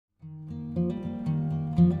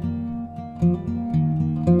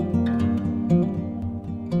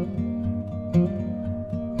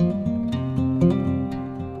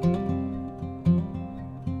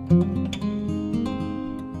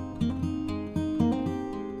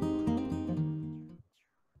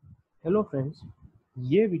Hello friends,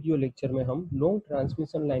 ये video lecture में हम लॉन्ग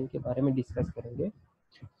ट्रांसमिशन लाइन के बारे में डिस्कस करेंगे।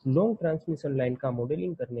 लॉन्ग ट्रांसमिशन लाइन का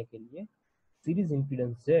मॉडलिंग करने के लिए series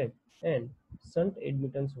impedance Z and shunt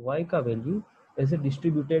admittance Y का value as a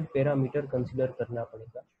distributed parameter consider करना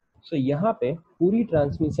पड़ेगा। सो यहाँ पे पूरी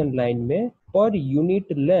ट्रांसमिशन लाइन में per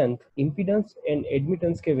unit length impedance and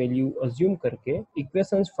admittance के वैल्यू अज्यूम करके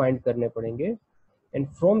इक्वेशंस फाइंड करने पड़ेंगे and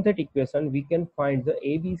from that equation we can find the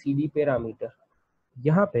ABCD parameter.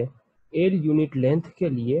 यहाँ पे एल यूनिट लेंथ के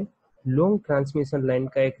लिए लॉन्ग ट्रांसमिशन लाइन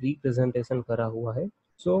का एक रिप्रेजेंटेशन करा हुआ है।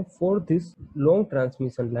 So for this long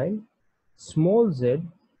transmission line, small z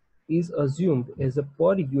is assumed as a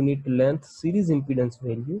per unit length series impedance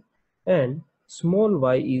value and small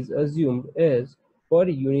y is assumed as per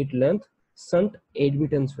unit length shunt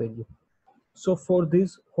admittance value. So for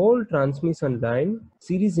this whole transmission line,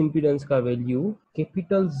 series impedance का value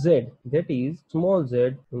capital Z, that is small z,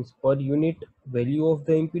 means per unit value of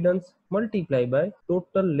the impedance multiply by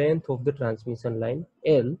total length of the transmission line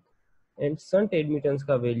L, and shunt admittance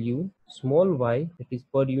का value small y, that is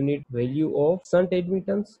per unit value of shunt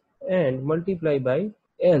admittance, and multiply by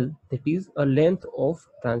L, that is a length of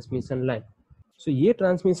transmission line. सो ये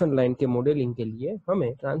transmission line के modelling के लिए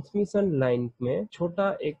हमें transmission line में छोटा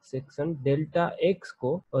एक section delta x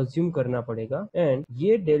को अज्यूम करना पड़ेगा एंड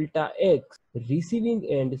ये डेल्टा एक्स रिसीविंग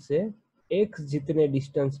एंड से एक्स जितने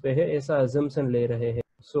डिस्टेंस पे है ऐसा अजम्पशन ले रहे हैं।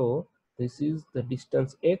 So this is the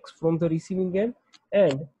distance x from the receiving end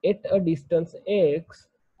and at a distance x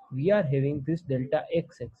we are having this delta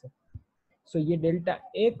x section. सो ये डेल्टा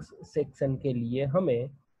एक्स सेक्शन के लिए हमें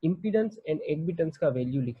इम्पीडेंस एंड एडमिटेंस का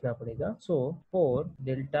वैल्यू लिखना पड़ेगा। So for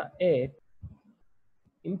delta x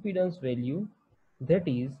impedance value, that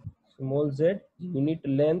is small z unit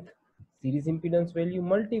length series impedance value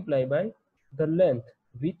multiply by the length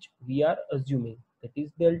which we are assuming, that is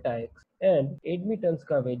delta x, and admittance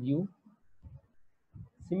का value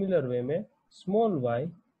similar way में small y,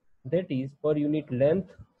 that is per unit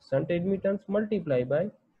length shunt admittance multiply by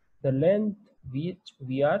the length which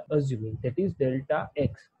we are assuming, that is delta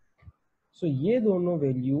x. So ये दोनों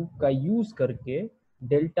value का use करके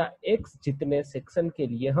delta x जितने section के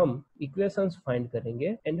लिए हम इक्वेशंस फाइंड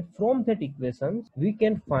करेंगे and from that equations we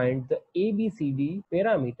can find the ABCD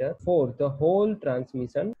parameter for the whole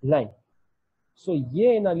transmission line. सो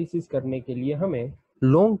ये एनालिसिस करने के लिए हमें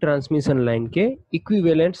लॉन्ग ट्रांसमिशन लाइन के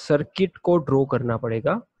इक्विवेलेंट सर्किट को ड्रॉ करना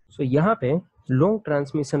पड़ेगा। सो यहाँ पे लॉन्ग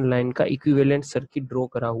ट्रांसमिशन लाइन का इक्विवेलेंट सर्किट ड्रॉ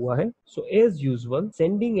करा हुआ है। So as usual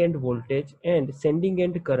sending end voltage and sending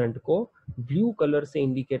end current को ब्लू कलर से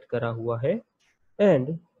इंडिकेट करा हुआ है and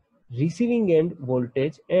receiving end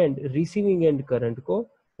voltage and receiving end current को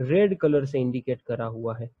रेड कलर से इंडिकेट करा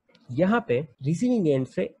हुआ है। यहाँ पे रिसीविंग एंड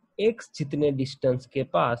से x जितने डिस्टेंस के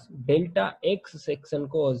पास डेल्टा x सेक्शन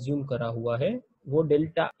को अज्यूम करा हुआ है, वो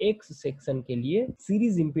डेल्टा x सेक्शन के लिए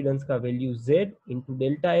सीरीज इंपीडेंस का value z into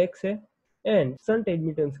delta x है एंड शंट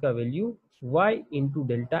एडमिटेंस का value y into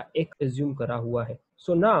delta x assume करा हुआ है।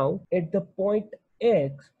 So now at the point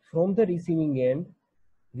x from the receiving end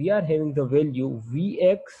we are having the value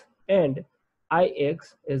Vx and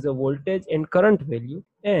Ix as a voltage and current value,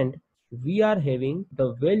 and we are having the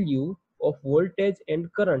value of voltage and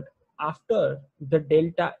current after the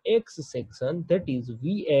delta x section, that is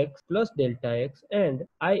Vx plus delta x and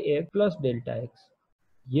Ix plus delta x.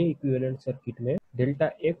 ये equivalent circuit में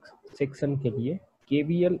delta x section के लिए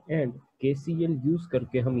KVL and KCL use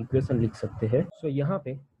करके हम equation लिख सकते हैं। सो यहाँ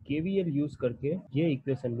पे KVL यूज करके ये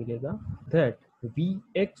इक्वेशन मिलेगा that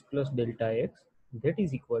Vx plus delta x, that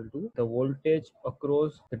is equal to the voltage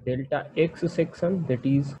across the delta x section, that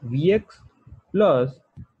is Vx, plus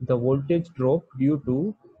the voltage drop due to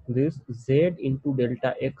this z into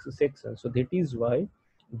delta x section. So that is why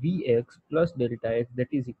Vx plus delta x,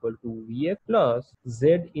 that is equal to Vx plus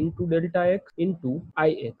z into delta x into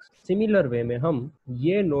Ix. Similar way में हम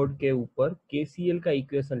ये node के ऊपर KCL का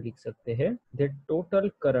equation लिख सकते हैं that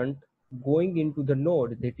total current going into the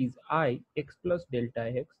node, that is Ix plus delta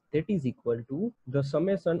x, that is equal to the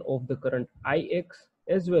summation of the current Ix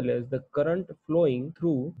as well as the current flowing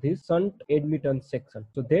through this shunt admittance section.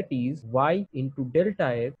 So that is y into delta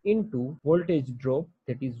x into voltage drop,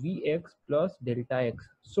 that is Vx plus delta x.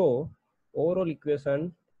 So overall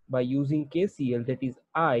equation by using KCL, that is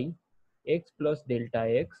Ix plus delta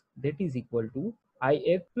x, that is equal to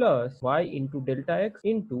Ix plus y into delta x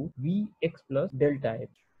into Vx plus delta x.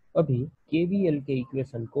 अभी KVL के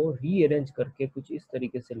equation को rearrange करके कुछ इस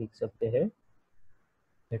तरीके से लिख सकते हैं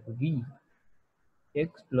that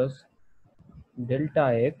Vx plus delta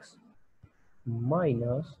x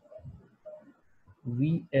minus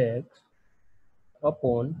Vx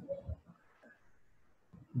upon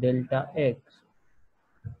delta x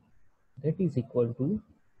that is equal to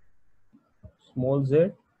small z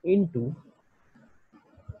into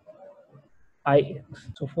ix.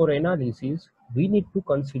 So for analysis, we need to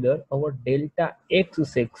consider our delta x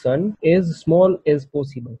section as small as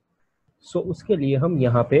possible. So उसके लिए हम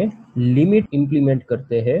यहाँ पे limit implement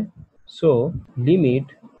करते हैं. So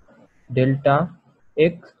limit delta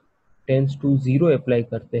x tense to 0 apply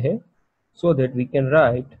करते हैं, so that we can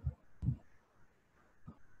write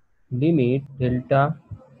limit delta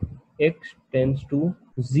x tends to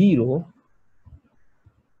 0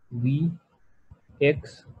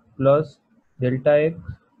 vx plus delta x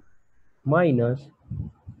minus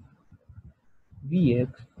vx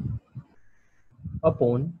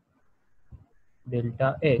upon delta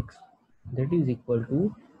x that is equal to,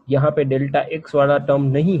 यहाँ पे delta x वाला term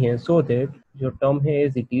नहीं है, so that जो term है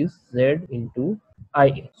as it is z into I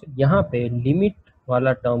x. यहाँ पे limit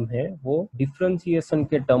वाला टर्म है वो डिफरेंशिएशन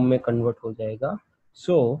के टर्म में कन्वर्ट हो जाएगा.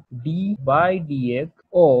 सो d by D x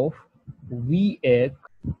of we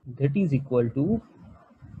x that is equal to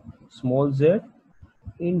small z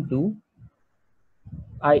into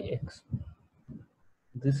I x.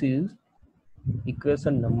 This is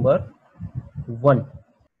equation number 1.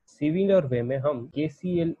 Similar way में हम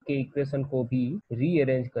KCL के इक्वेशन को भी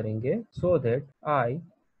रीअरेंज करेंगे, so that I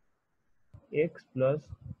x plus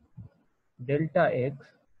delta x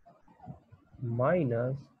minus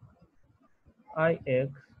I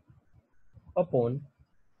x upon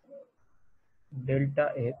delta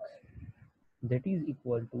x that is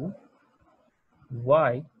equal to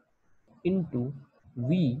y into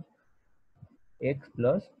we x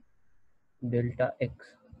plus delta x.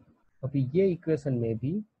 अभी ये equation में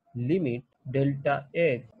भी limit delta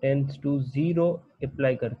x tense to 0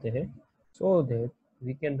 apply करते हैं, so that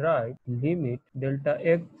we can write limit delta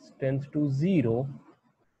x tense to 0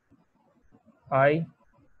 I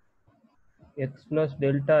x plus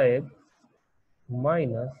delta x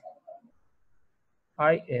minus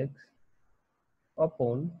I x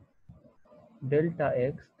upon delta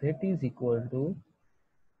x that is equal to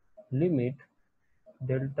limit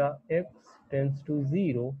delta x tense to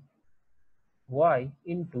 0 y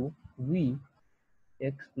into we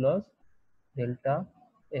x plus delta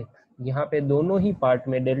x. यहाँ पे दोनों ही part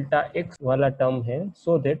में delta x वाला term है,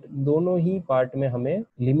 so that दोनों ही part में हमें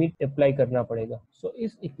limit apply करना पड़ेगा. सो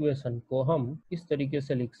इस इक्वेशन को हम इस तरीके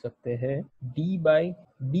से लिख सकते हैं d by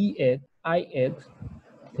D x I x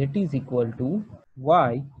that is equal to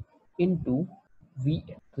y into we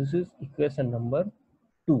x. This is equation number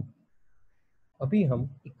 2. अभी हम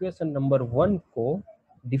इक्वेशन नंबर 1 को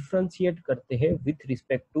डिफरेंशिएट करते हैं with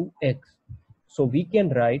respect to x. So we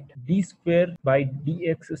can write D square by D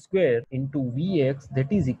x square into we x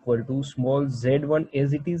that is equal to small z1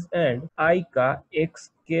 as it is and i का x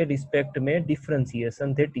के respect में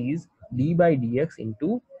differentiation that is d by D x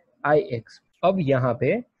into I x. अब यहाँ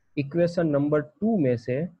पे equation number 2 में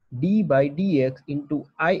से d by D x into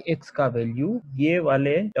I x का value ये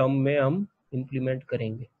वाले टर्म में हम इंप्लीमेंट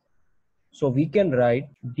करेंगे. So we can write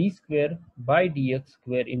d square by dx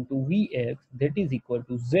square into vx that is equal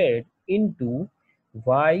to z into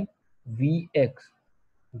y vx.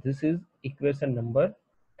 This is equation number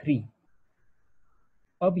 3.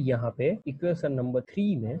 अब यहाँ पे equation number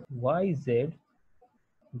 3 में yz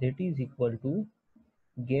that is equal to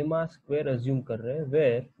gamma square assume कर रहे हैं,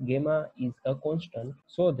 where gamma is a constant,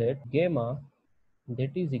 so that gamma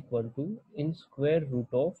that is equal to in square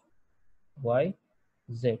root of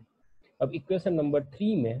yz. अब equation number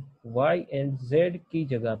 3 में y and z की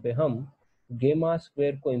जगह पे हम गेमा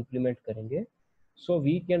स्क्वायर को इम्प्लीमेंट करेंगे. So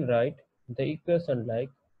we can write the equation like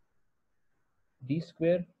D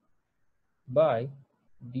square by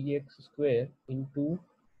D x square into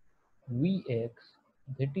we x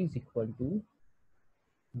that is equal to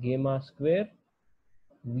गेमा square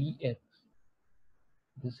we x.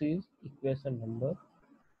 This is equation number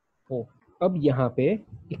 4. अब यहाँ पे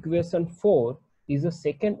equation 4 is a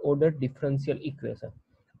second order differential equation.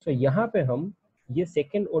 तो यहाँ पे हम ये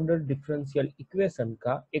second order differential equation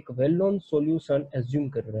का एक वेल नोन सॉल्यूशन एज्यूम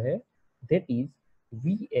कर रहे हैं, that is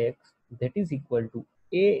we x that is equal to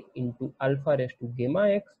a into alpha raise to गेमा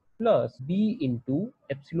x plus b into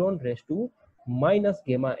epsilon raise to minus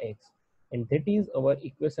गेमा x, and that is our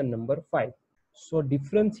equation number 5. So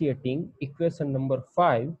differentiating equation number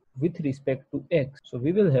 5 with respect to x, so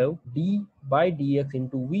we will have d by dx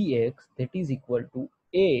into vx that is equal to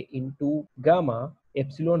a into gamma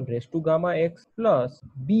epsilon raised to gamma x plus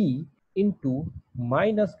b into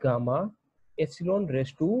minus gamma epsilon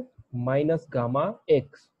raised to minus gamma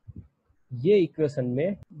x. ये equation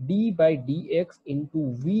में d by dx into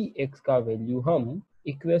vx का value हम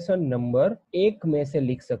equation number 1 में से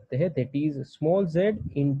लिख सकते हैं, that is small z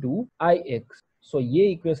into I x. सो ये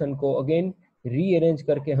इक्वेशन को अगेन रीअरेंज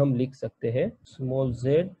करके हम लिख सकते हैं small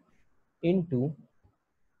z into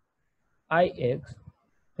I x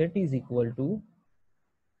that is equal to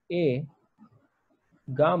a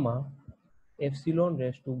gamma epsilon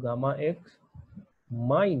raise to gamma x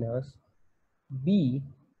minus b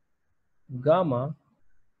gamma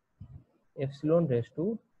epsilon raise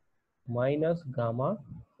to minus gamma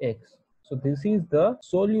x. So this is the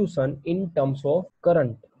solution in terms of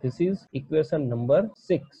current. This is equation number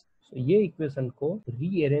 6. So ये equation को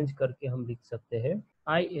rearrange करके हम लिख सकते हैं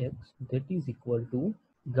ix that is equal to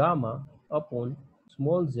gamma upon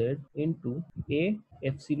small z into a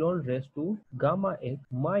epsilon raised to gamma x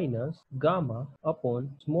minus gamma upon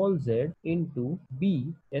small z into b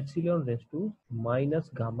epsilon raised to minus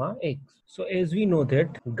gamma x. So as we know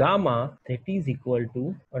that gamma that is equal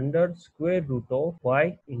to under square root of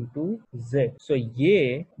y into z. So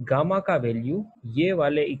ये gamma का value ये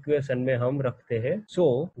वाले equation में हम रखते हैं.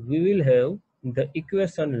 So we will have the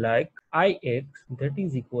equation like ix that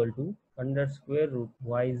is equal to under square root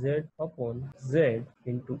yz upon z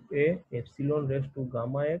into a epsilon raised to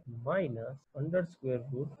gamma x minus under square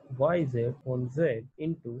root yz upon z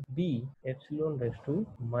into b epsilon raised to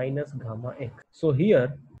minus gamma x. So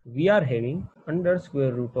here we are having under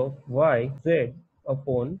square root of yz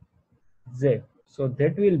upon z. So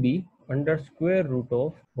that will be under square root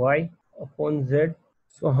of y upon z.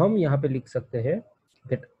 So हम यहाँ पे लिख सकते हैं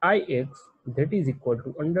that ix that is equal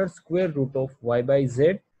to under square root of y by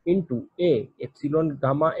z into a epsilon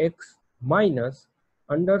gamma x minus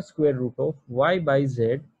under square root of y by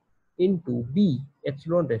z into b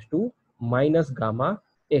epsilon raised to minus gamma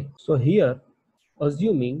x. So here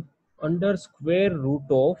assuming under square root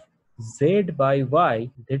of z by y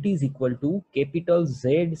that is equal to capital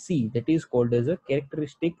ZC, that is called as a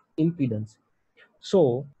characteristic impedance.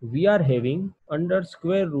 So we are having under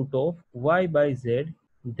square root of y by z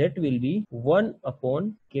that will be 1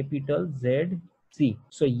 upon capital ZC.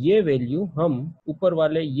 So ये value हम ऊपर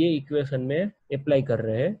वाले ये equation में apply कर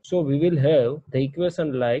रहे हैं. So we will have the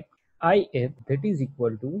equation like if that is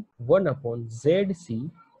equal to 1 upon ZC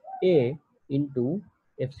a into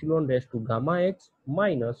epsilon raised to gamma x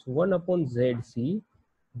minus 1 upon ZC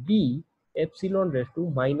b epsilon raised to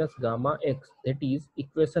minus gamma x, that is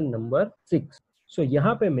equation number 6. So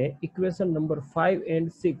यहाँ पे मैं equation number 5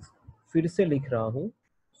 and 6 फिर से लिख रहा हूँ.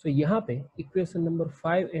 So यहाँ पे इक्वेशन नंबर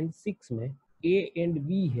 5 एंड 6 में a एंड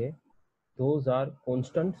b है, those are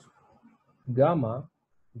constants. Gamma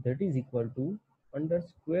that is equal to under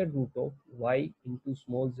square root of y into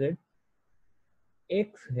small z.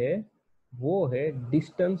 x है वो है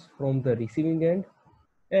distance from the receiving end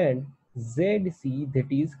and ZC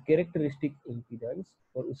that is characteristic impedance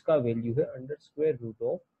और उसका value है under square root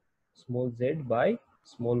of small z by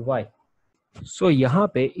small y. So यहाँ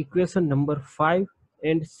पे equation number 5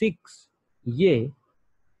 and 6 ये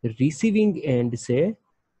receiving end से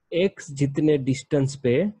x जितने डिस्टेंस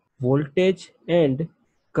पे वोल्टेज एंड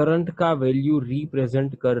करंट का वैल्यू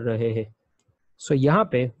रिप्रेजेंट कर रहे हैं. सो यहाँ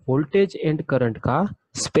पे वोल्टेज एंड करंट का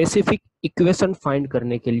स्पेसिफिक इक्वेशन फाइंड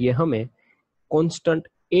करने के लिए हमें कांस्टेंट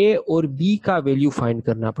a और b का वैल्यू फाइंड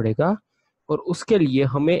करना पड़ेगा और उसके लिए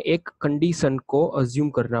हमें एक कंडीशन को अज्यूम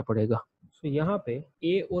करना पड़ेगा. सो यहाँ पे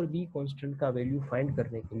a और b कांस्टेंट का वैल्यू फाइंड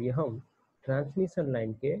करने के लिए हम ट्रांसमिशन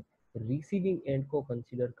लाइन के रिसीविंग एंड को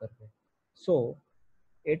कंसीडर कर रहे हैं. सो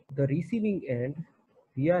at the receiving end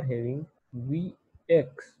we are having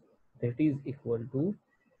Vx that is equal to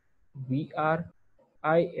VR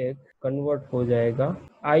Ix convert हो जाएगा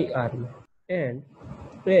IR में and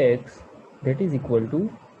X that is equal to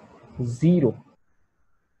 0.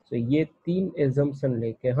 तो ये तीन एजम्पशन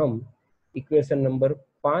लेके हम इक्वेशन नंबर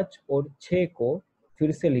 5 और 6 को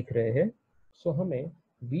फिर से लिख रहे हैं. सो हमें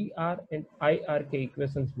VR एंड IR के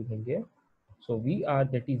इक्वेशंस मिलेंगे. सो VR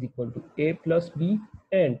that is equal to A plus B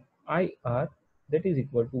and IR that is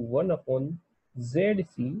equal to 1 upon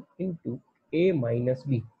ZC into A minus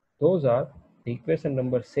B. Those are the equation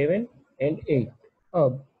number 7 and 8.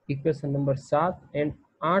 अब इक्वेशन नंबर 7 एंड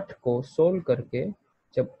 8 को solve करके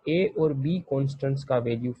जब a और b constants का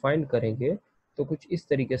value find करेंगे तो कुछ इस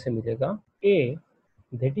तरीके से मिलेगा. a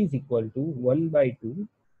that is equal to 1/2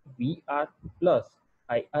 VR plus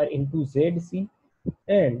IR into ZC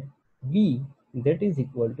and b that is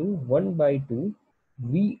equal to 1/2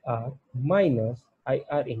 VR minus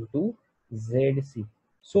IR into ZC.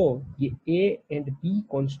 सो ये a एंड b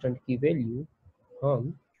कांस्टेंट की वैल्यू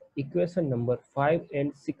हम इक्वेशन नंबर 5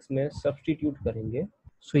 एंड 6 में सब्स्टिट्यूट करेंगे.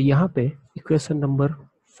 सो यहाँ पे इक्वेशन नंबर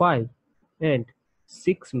 5 एंड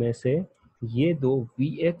 6 में से ये दो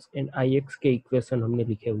Vx एंड Ix के इक्वेशन हमने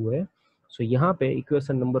लिखे हुए हैं। सो यहाँ पे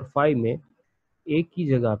इक्वेशन नंबर 5 में a की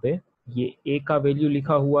जगह पे ये a का वैल्यू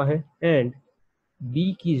लिखा हुआ है एंड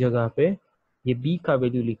b की जगह पे ये b का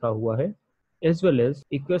वैल्यू लिखा हुआ है, as well as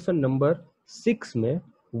equation number 6 में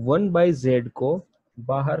 1/z को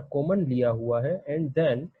बाहर कॉमन लिया हुआ है एंड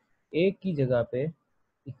देन a की जगह पे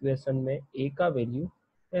इक्वेशन में a का वैल्यू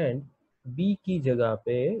एंड b की जगह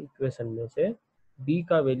पे इक्वेशन में से b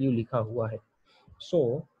का वैल्यू लिखा हुआ है। So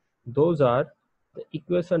those are the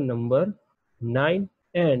equation number 9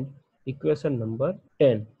 and equation number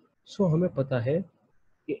 10। सो हमें पता है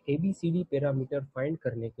कि ABCD पैरामीटर फाइंड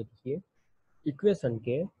करने के लिए इक्वेशन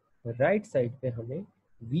के राइट साइड पे हमें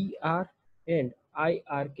VR एंड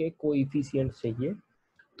IR के कोएफिशिएंट चाहिए।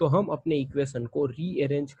 तो हम अपने इक्वेशन को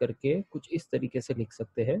रीअरेंज करके कुछ इस तरीके से लिख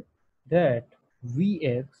सकते हैं that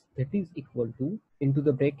Vx that is equal to into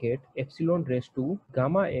the bracket epsilon raised to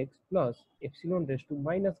gamma x plus epsilon raised to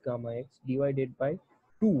minus gamma x divided by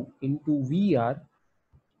 2 into VR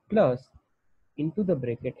plus into the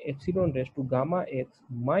bracket epsilon raised to gamma x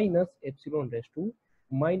minus epsilon raised to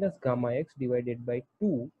minus gamma x divided by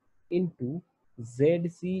 2 into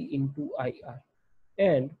ZC into IR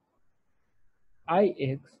and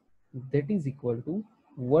Ix that is equal to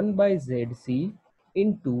 1/ZC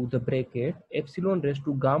into the bracket epsilon raised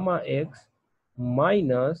to gamma x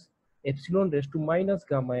minus epsilon raised to minus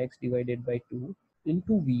gamma x divided by 2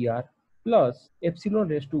 into VR plus epsilon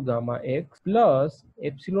raised to gamma x plus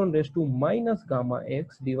epsilon raised to minus gamma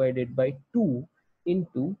x divided by 2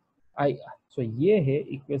 into IR. So ये है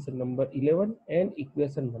equation number 11 and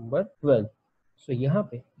equation number 12। सो यहाँ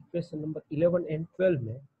पे equation number 11 and 12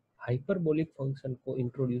 में hyperbolic function को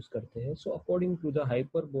introduce करते हैं। So according to the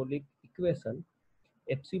hyperbolic equation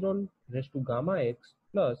epsilon raise to gamma x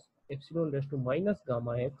plus epsilon raise to minus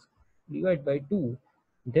gamma x divide by 2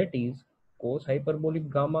 that is cos hyperbolic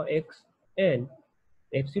gamma x and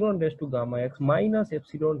epsilon raised to gamma x minus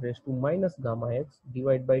epsilon raised to minus gamma x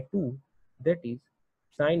divided by 2 that is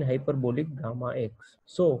sin hyperbolic gamma x.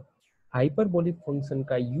 So hyperbolic function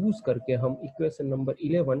का use करके हम equation number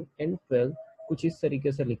 11 and 12 कुछ इस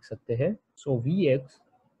तरीके से लिख सकते हैं। सो Vx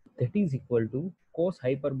that is equal to cos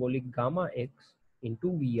hyperbolic gamma x into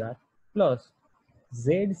VR plus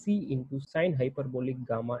ZC into sin hyperbolic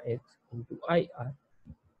gamma x into IR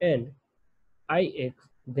and Ix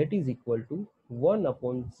that is equal to 1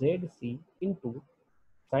 upon ZC into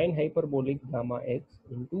sin hyperbolic gamma x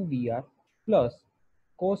into VR plus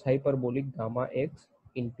cos hyperbolic gamma x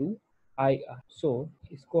into IR. So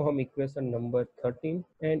इसको हम equation number 13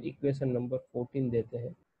 and equation number 14 देते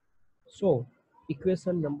हैं। So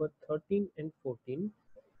equation number 13 and 14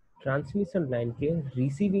 transmission line के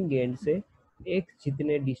receiving end से एक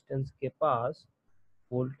जितने distance के पास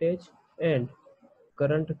voltage and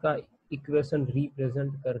current का इक्वेशन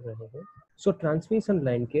रिप्रेजेंट कर रहे हैं। सो ट्रांसमिशन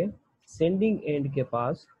लाइन के सेंडिंग एंड के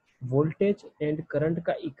पास वोल्टेज एंड करंट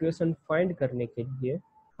का इक्वेशन फाइंड करने के लिए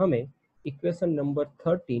हमें इक्वेशन नंबर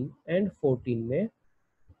 13 एंड 14 में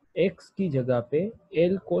x की जगह पे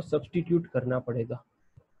L को सब्स्टिट्यूट करना पड़ेगा।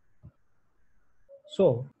 So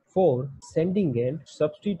for sending end,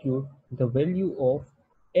 substitute the value of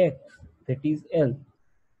x that is L,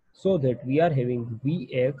 so that we are having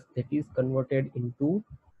Vx that is converted into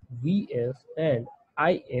Vs and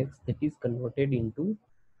Ix that is converted into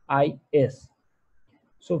Is.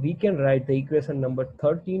 So we can write the equation number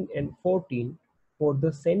 13 and 14 for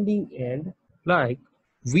the sending end like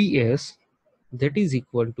Vs that is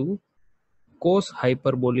equal to cos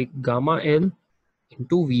hyperbolic gamma L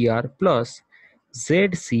into VR plus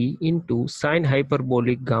ZC into sin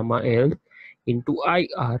hyperbolic gamma L into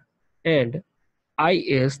IR and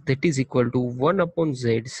Is that is equal to 1 upon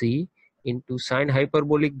ZC into sin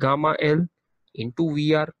hyperbolic gamma L into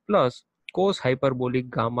VR plus cos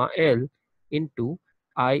hyperbolic gamma L into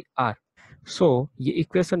IR. So ये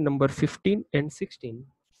equation number 15 and 16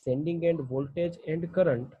 sending end voltage and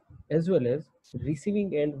current as well as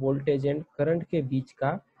receiving end voltage and current के बीच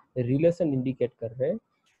का relation indicate कर रहे हैं।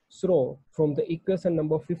 So from the equation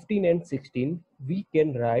number 15 and 16 we can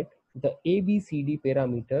write the ABCD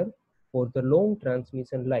parameter for the long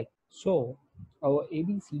transmission line. So our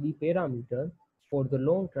ABCD parameter for the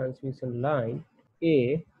long transmission line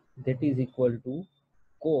A that is equal to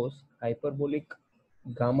cos hyperbolic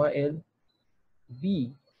gamma L,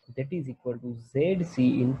 B that is equal to ZC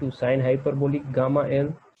into sin hyperbolic gamma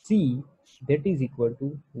L, C that is equal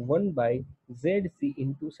to 1 by ZC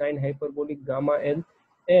into sin hyperbolic gamma L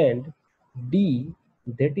and D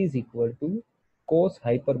that is equal to cos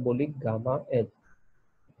hyperbolic gamma L.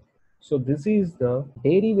 So this is the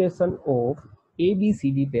derivation of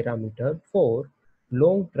ABCD parameter for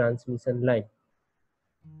long transmission line.